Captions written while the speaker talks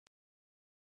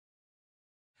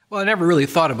Well, I never really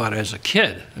thought about it as a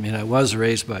kid. I mean, I was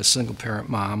raised by a single-parent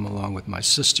mom along with my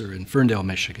sister in Ferndale,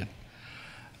 Michigan.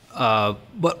 But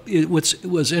what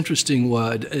was interesting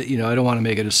was, I don't want to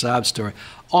make it a sob story.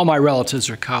 All my relatives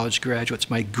are college graduates.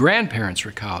 My grandparents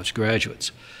were college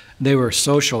graduates. They were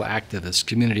social activists,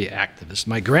 community activists.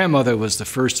 My grandmother was the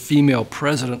first female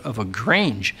president of a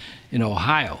Grange in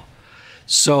Ohio.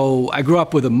 So I grew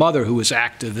up with a mother who was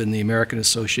active in the American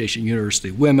Association of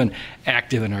University Women,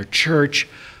 active in our church.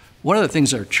 One of the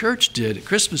things our church did at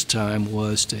Christmas time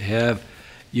was to have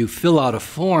you fill out a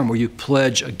form where you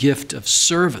pledge a gift of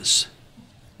service,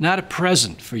 not a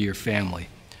present for your family,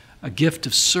 a gift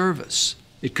of service.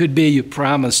 It could be you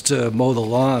promise to mow the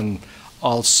lawn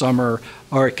all summer,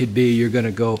 or it could be you're going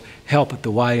to go help at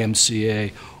the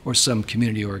YMCA or some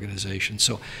community organization.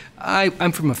 So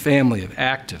I'm from a family of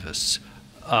activists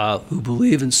who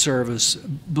believe in service,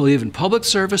 believe in public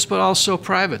service, but also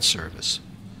private service.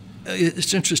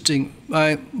 It's interesting,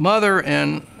 my mother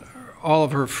and all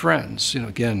of her friends,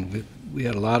 again, we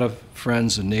had a lot of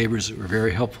friends and neighbors that were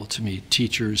very helpful to me,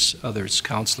 teachers, others,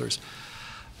 counselors.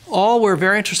 All were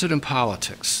very interested in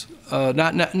politics.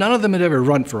 None of them had ever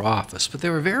run for office, but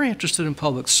they were very interested in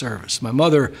public service. My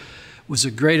mother was a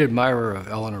great admirer of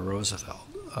Eleanor Roosevelt,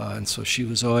 and so she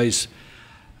was always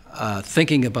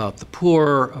thinking about the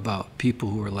poor, about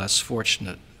people who were less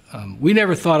fortunate. We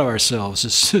never thought of ourselves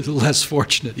as less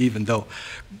fortunate, even though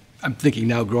I'm thinking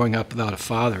now growing up without a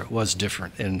father, it was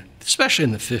different, and especially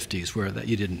in the 50s where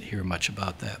you didn't hear much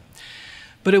about that.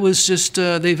 But it was just,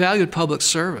 they valued public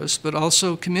service, but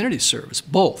also community service,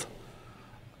 both.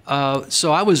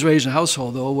 So I was raised in a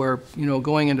household, though, where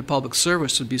going into public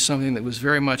service would be something that was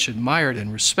very much admired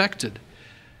and respected.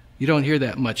 You don't hear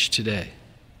that much today,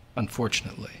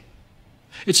 unfortunately.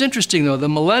 It's interesting, though, the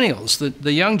millennials,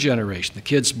 the young generation, the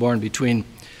kids born between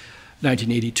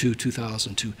 1982,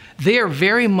 2002, they are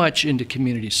very much into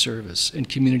community service and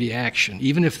community action,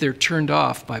 even if they're turned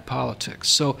off by politics.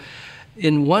 So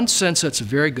in one sense, that's a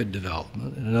very good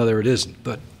development. In another, it isn't.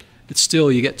 But it's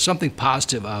still, you get something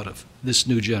positive out of this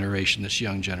new generation, this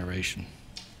young generation.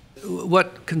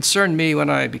 What concerned me when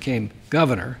I became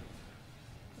governor,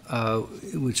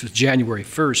 which was January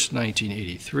 1st,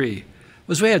 1983,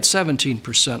 was we had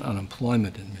 17%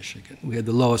 unemployment in Michigan. We had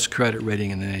the lowest credit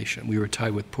rating in the nation. We were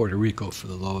tied with Puerto Rico for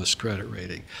the lowest credit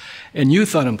rating. And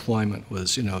youth unemployment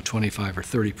was, 25 or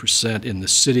 30%. In the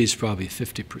cities, probably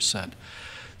 50%.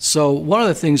 So one of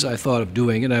the things I thought of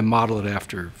doing, and I modeled it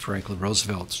after Franklin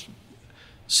Roosevelt's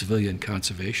Civilian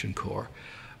Conservation Corps,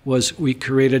 was we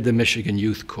created the Michigan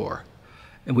Youth Corps.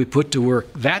 And we put to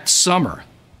work that summer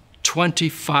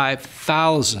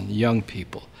 25,000 young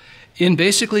people in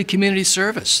basically community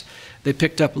service. They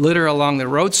picked up litter along the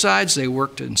roadsides, they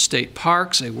worked in state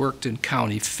parks, they worked in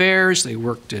county fairs, they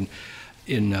worked in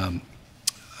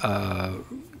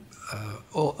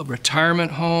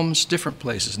retirement homes, different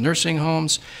places, nursing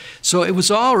homes. So it was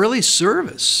all really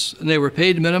service, and they were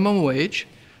paid minimum wage,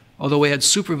 although we had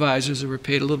supervisors that were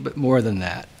paid a little bit more than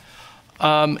that.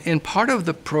 And part of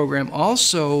the program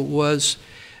also was,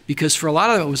 because for a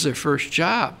lot of them it was their first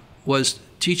job, was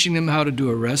teaching them how to do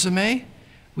a resume.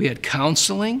 We had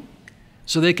counseling,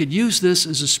 so they could use this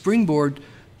as a springboard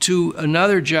to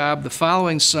another job the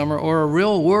following summer or a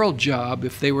real-world job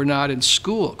if they were not in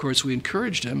school. Of course, we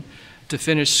encouraged them to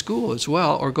finish school as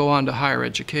well or go on to higher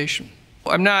education.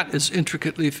 I'm not as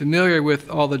intricately familiar with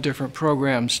all the different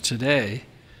programs today,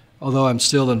 although I'm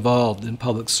still involved in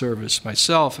public service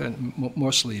myself and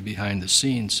mostly behind the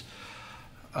scenes.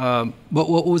 But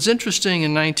what was interesting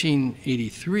in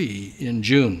 1983, in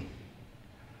June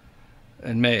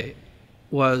and May,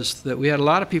 was that we had a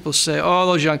lot of people say, oh,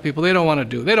 those young people, they don't want to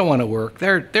do it. They don't want to work.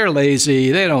 They're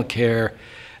lazy. They don't care.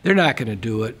 They're not going to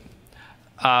do it.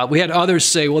 We had others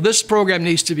say, well, this program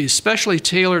needs to be especially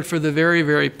tailored for the very,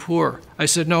 very poor. I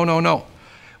said, no, no, no.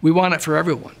 We want it for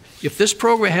everyone. If this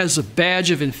program has a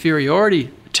badge of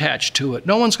inferiority attached to it,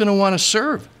 no one's going to want to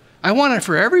serve. I want it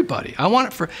for everybody. I want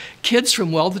it for kids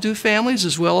from well-to-do families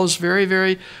as well as very,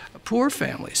 very poor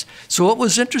families. So what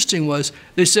was interesting was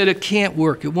they said it can't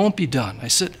work. It won't be done. I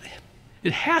said,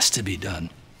 it has to be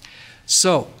done.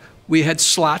 So we had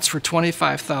slots for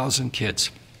 25,000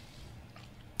 kids.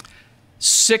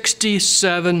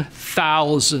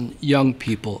 67,000 young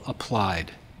people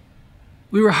applied.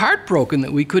 We were heartbroken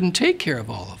that we couldn't take care of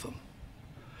all of them.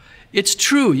 It's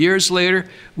true, years later,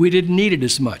 we didn't need it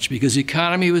as much because the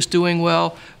economy was doing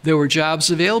well, there were jobs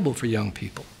available for young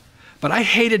people. But I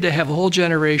hated to have a whole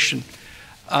generation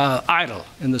idle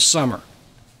in the summer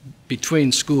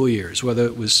between school years, whether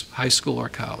it was high school or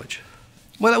college.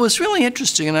 Well, it was really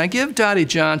interesting, and I give Dottie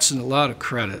Johnson a lot of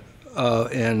credit.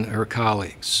 and her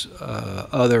colleagues,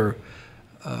 other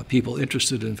people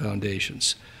interested in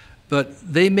foundations. But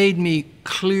they made me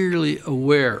clearly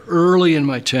aware early in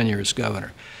my tenure as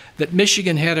governor that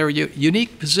Michigan had a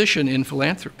unique position in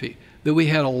philanthropy, that we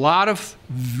had a lot of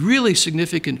really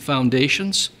significant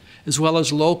foundations as well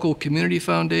as local community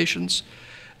foundations,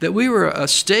 that we were a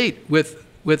state with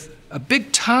a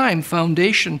big-time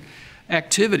foundation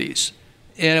activities.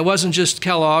 And it wasn't just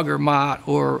Kellogg or Mott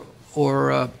or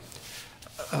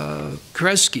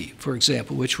Kresge, for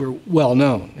example, which were well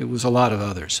known. It was a lot of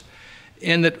others.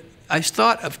 And that I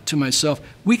thought to myself,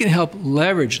 we can help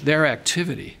leverage their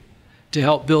activity to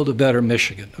help build a better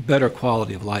Michigan, a better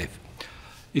quality of life.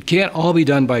 It can't all be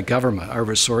done by government. Our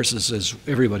resources, as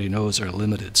everybody knows, are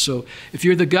limited. So if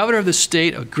you're the governor of the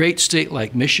state, a great state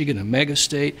like Michigan, a mega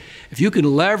state, if you can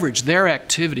leverage their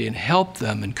activity and help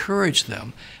them, encourage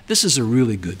them, this is a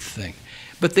really good thing.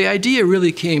 But the idea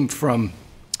really came from,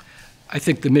 I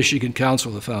think, the Michigan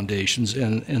Council of Foundations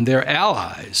and their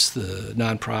allies, the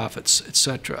nonprofits, et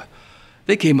cetera.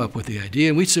 They came up with the idea,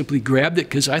 and we simply grabbed it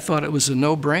because I thought it was a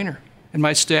no-brainer. And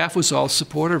my staff was all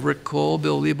supportive, Rick Cole,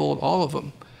 Bill Liebold, all of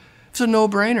them. It's a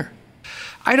no-brainer.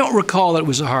 I don't recall that it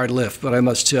was a hard lift, but I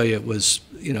must tell you it was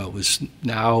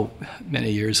now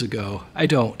many years ago. I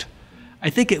don't. I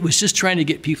think it was just trying to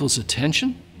get people's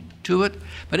attention to it.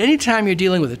 But anytime you're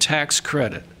dealing with a tax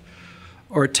credit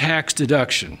or a tax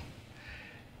deduction,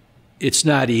 it's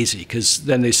not easy, because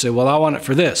then they say, well, I want it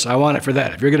for this, I want it for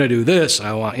that. If you're going to do this,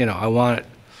 I want it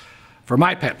for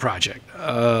my pet project.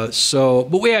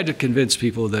 But we had to convince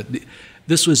people that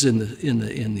this was in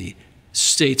the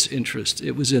state's interest.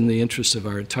 It was in the interest of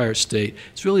our entire state.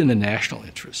 It's really in the national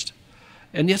interest.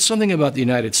 And yet something about the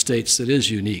United States that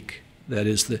is unique, that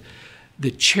is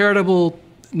the charitable,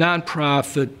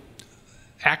 nonprofit,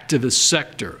 activist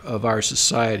sector of our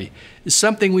society is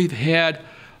something we've had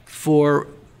for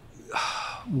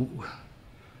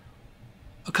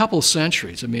a couple of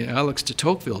centuries. I mean, Alex de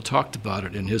Tocqueville talked about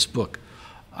it in his book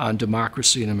on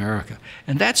democracy in America.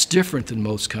 And that's different than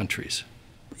most countries.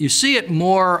 You see it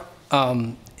more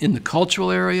in the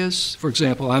cultural areas. For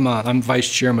example, I'm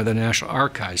vice chairman of the National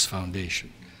Archives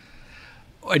Foundation.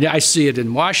 And I see it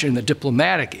in Washington, the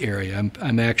diplomatic area.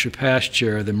 I'm actually past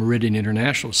chair of the Meridian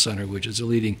International Center, which is a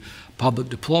leading public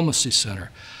diplomacy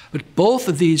center. But both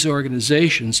of these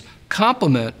organizations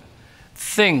complement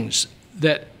things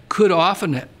that could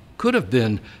have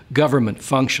been government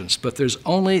functions, but there's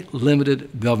only limited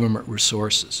government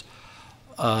resources.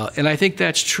 And I think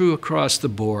that's true across the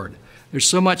board. There's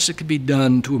so much that could be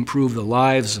done to improve the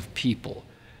lives of people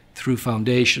through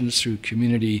foundations, through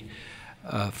community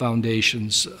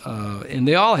foundations. And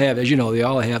they all have, as you know, they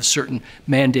all have certain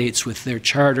mandates with their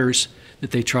charters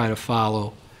that they try to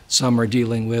follow. Some are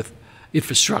dealing with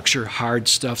infrastructure, hard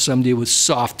stuff. Some deal with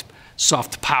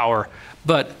soft power.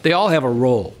 But they all have a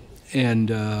role.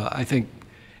 And I think,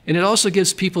 and it also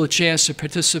gives people a chance to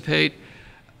participate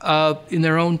in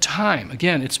their own time.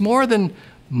 Again, it's more than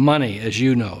money, as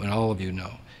you know, and all of you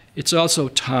know. It's also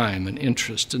time and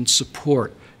interest and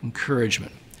support,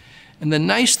 encouragement. And the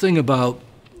nice thing about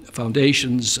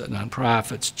foundations,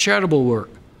 nonprofits, charitable work,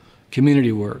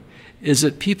 community work, is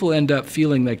that people end up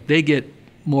feeling like they get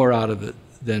more out of it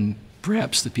than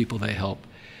perhaps the people they help.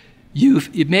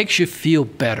 It makes you feel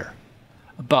better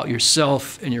about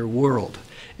yourself and your world.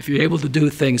 If you're able to do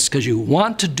things because you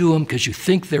want to do them, because you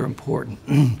think they're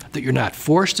important, that you're not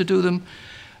forced to do them,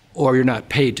 or you're not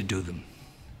paid to do them.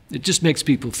 It just makes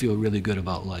people feel really good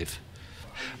about life.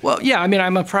 Well, yeah, I mean,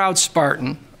 I'm a proud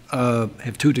Spartan.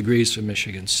 Have 2 degrees from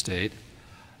Michigan State.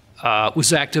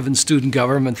 Was active in student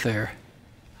government there.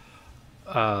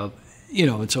 And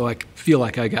so I feel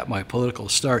like I got my political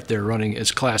start there running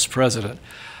as class president.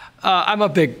 I'm a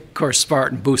big, of course,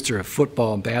 Spartan booster of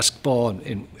football and basketball,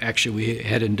 and actually we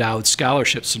had endowed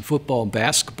scholarships in football and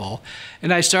basketball.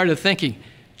 And I started thinking,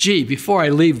 gee, before I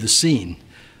leave the scene,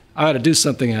 I ought to do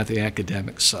something at the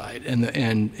academic side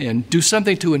and do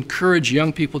something to encourage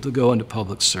young people to go into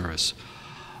public service.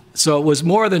 So it was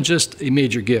more than just a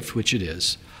major gift, which it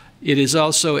is. It is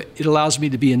also, it allows me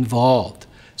to be involved.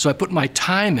 So I put my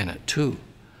time in it, too,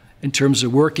 in terms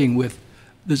of working with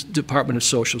the Department of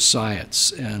Social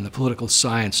Science and the Political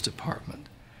Science Department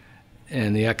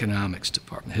and the Economics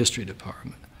Department, History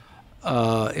Department,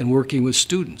 and working with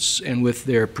students and with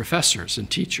their professors and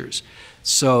teachers.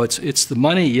 So it's the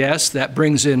money, yes, that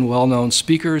brings in well-known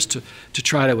speakers to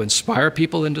try to inspire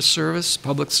people into service,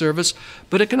 public service,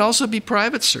 but it can also be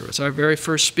private service. Our very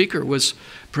first speaker was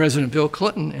President Bill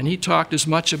Clinton, and he talked as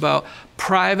much about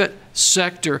private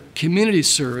sector community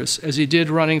service as he did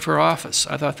running for office.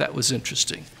 I thought that was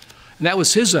interesting. And that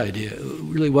was his idea. It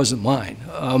really wasn't mine.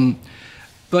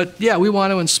 But yeah, we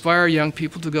want to inspire young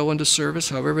people to go into service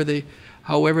however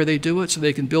they do it so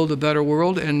they can build a better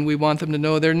world, and we want them to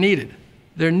know they're needed.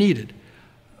 They're needed.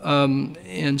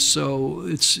 And so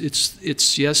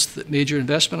it's yes, the major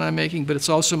investment I'm making, but it's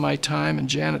also my time and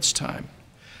Janet's time.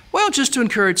 Well, just to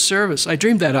encourage service. I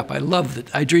dreamed that up. I loved it.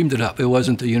 I dreamed it up. It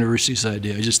wasn't the university's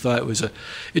idea. I just thought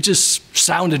it just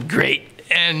sounded great.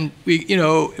 And we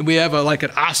have like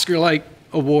an Oscar-like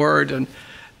award, and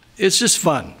it's just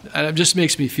fun. And it just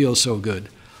makes me feel so good.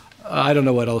 I don't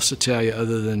know what else to tell you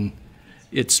other than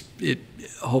it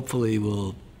hopefully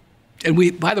will.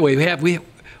 And by the way,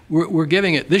 we're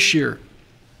giving it this year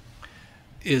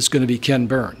is going to be Ken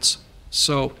Burns.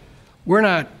 So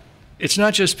it's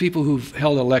not just people who've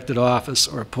held elected office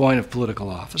or a point of political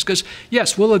office, because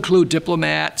yes, we'll include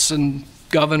diplomats and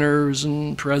governors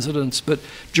and presidents, but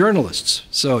journalists.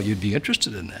 So you'd be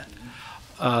interested in that.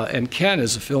 And Ken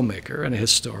is a filmmaker and a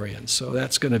historian, so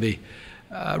that's going to be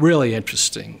really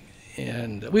interesting.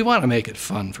 And we want to make it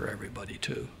fun for everybody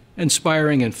too,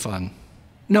 inspiring and fun.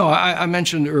 No, I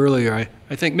mentioned earlier,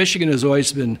 I think Michigan has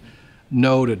always been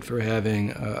noted for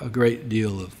having a great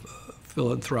deal of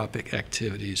philanthropic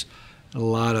activities, a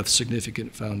lot of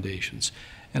significant foundations,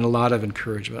 and a lot of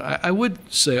encouragement. I would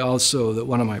say also that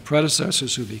one of my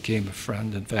predecessors who became a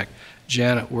friend, in fact,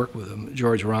 Janet worked with him,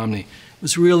 George Romney,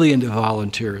 was really into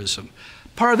volunteerism.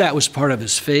 Part of that was part of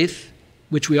his faith,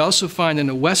 which we also find in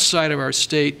the west side of our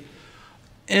state.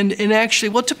 And actually,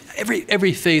 well,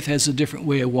 every faith has a different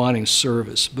way of wanting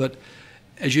service. But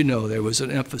as you know, there was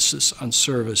an emphasis on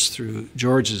service through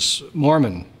George's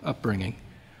Mormon upbringing.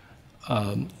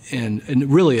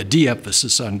 And really a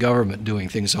de-emphasis on government doing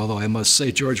things, although I must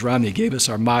say George Romney gave us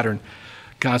our modern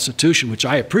Constitution, which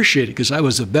I appreciated because I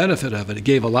was a benefit of it. It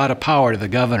gave a lot of power to the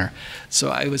governor.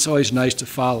 So it was always nice to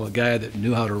follow a guy that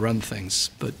knew how to run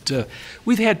things. But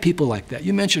we've had people like that.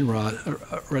 You mentioned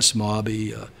Russ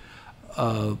Mawby.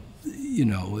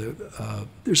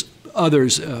 There's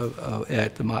others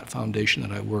at the Mott Foundation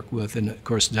that I work with, and of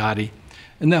course Dottie,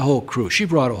 and that whole crew. She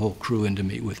brought a whole crew in to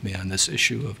meet with me on this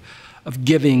issue of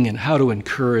giving and how to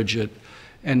encourage it.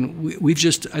 And we've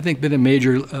just, I think, been a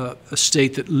major a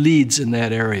state that leads in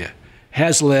that area,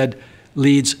 has led,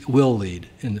 leads, will lead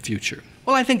in the future.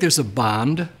 Well, I think there's a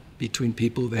bond between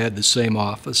people who've had the same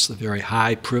office, the very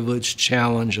high privilege,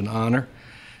 challenge, and honor.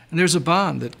 And there's a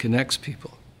bond that connects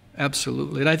people,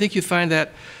 absolutely. And I think you find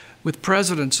that with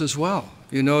presidents as well.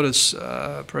 You notice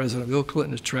President Bill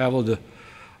Clinton has traveled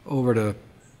over to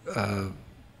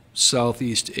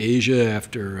Southeast Asia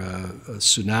after a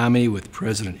tsunami with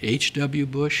President H.W.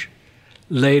 Bush.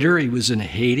 Later, he was in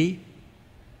Haiti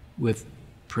with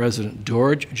President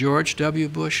George W.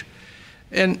 Bush.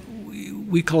 And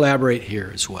we collaborate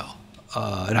here as well.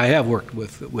 And I have worked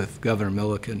with Governor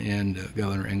Milliken and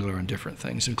Governor Engler on different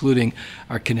things, including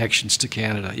our connections to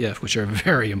Canada, yes, which are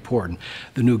very important.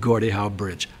 The new Gordie Howe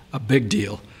Bridge, a big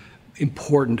deal,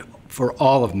 important for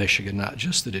all of Michigan, not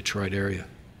just the Detroit area.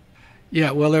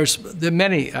 Yeah, well, there are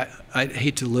many. I'd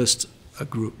hate to list a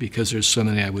group because there's so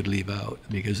many I would leave out,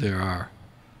 because there are.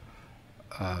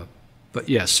 But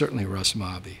yes, certainly Russ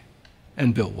Mawby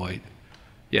and Bill White,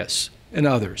 yes, and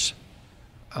others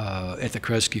at the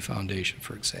Kresge Foundation,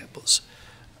 for example.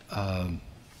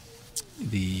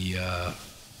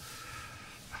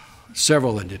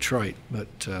 Several in Detroit,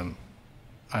 but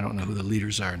I don't know who the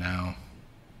leaders are now.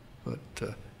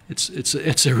 But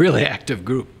it's a really active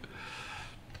group.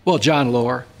 Well, John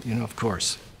Lohr, of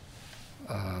course.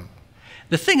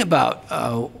 The thing about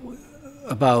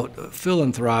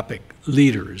philanthropic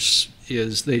leaders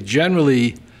is they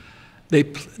generally they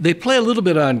play a little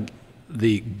bit on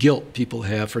the guilt people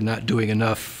have for not doing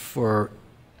enough for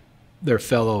their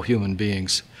fellow human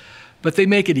beings, but they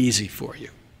make it easy for you.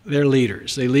 They're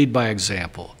leaders. They lead by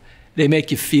example. They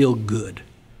make you feel good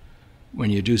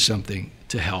when you do something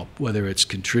to help, whether it's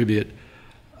contribute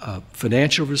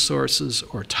financial resources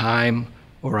or time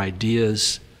or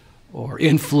ideas or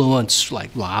influence,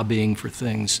 like lobbying for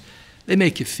things. They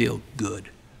make you feel good.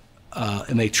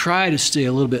 And they try to stay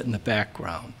a little bit in the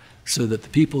background so that the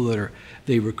people that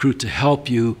they recruit to help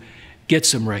you get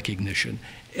some recognition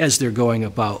as they're going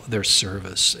about their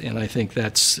service. And I think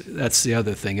that's the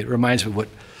other thing. It reminds me of what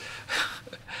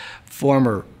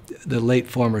the late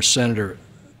former Senator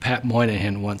Pat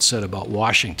Moynihan once said about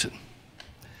Washington.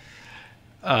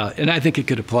 And I think it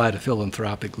could apply to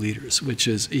philanthropic leaders, which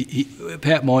is,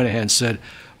 Pat Moynihan said,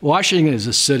 Washington is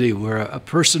a city where a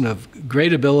person of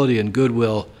great ability and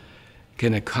goodwill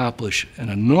can accomplish an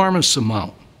enormous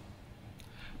amount,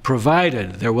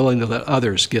 provided they're willing to let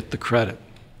others get the credit.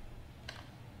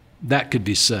 That could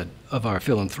be said of our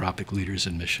philanthropic leaders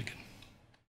in Michigan.